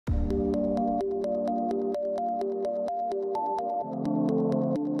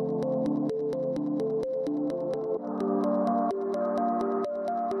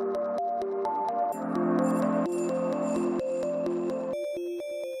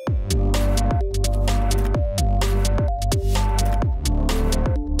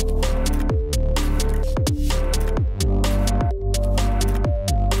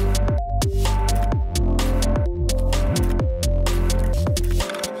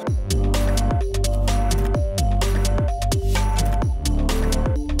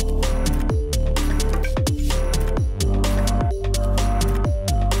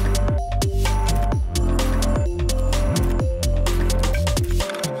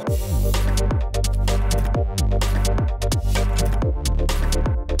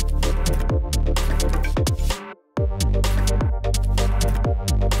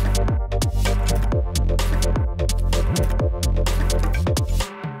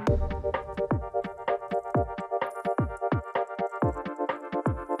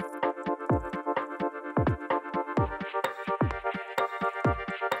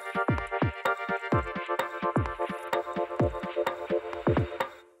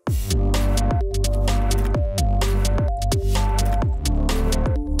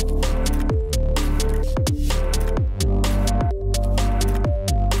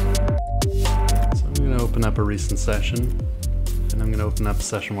a recent session, and I'm going to open up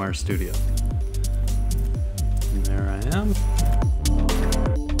Sessionwire Studio. And there I am.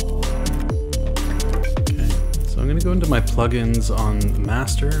 Okay, so I'm going to go into my plugins on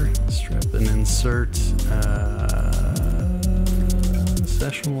Master, Strip, and insert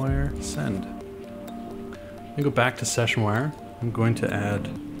Sessionwire Send. I'm going to go back to Sessionwire. I'm going to add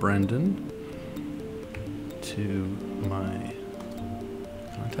Brendan to my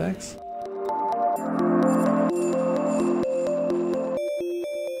contacts.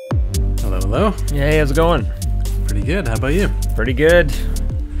 Hello, hello. Hey, how's it going? Pretty good. How about you? Pretty good.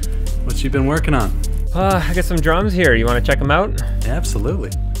 What you been working on? I got some drums here. You want to check them out? Yeah, absolutely.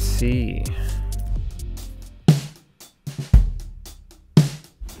 Let's see.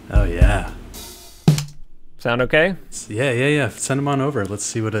 Oh yeah. Sound okay? Yeah. Send them on over. Let's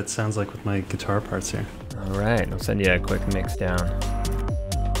see what it sounds like with my guitar parts here. All right, I'll send you a quick mix down.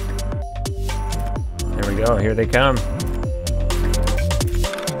 There we go. Here they come.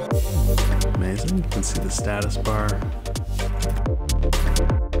 Amazing. You can see the status bar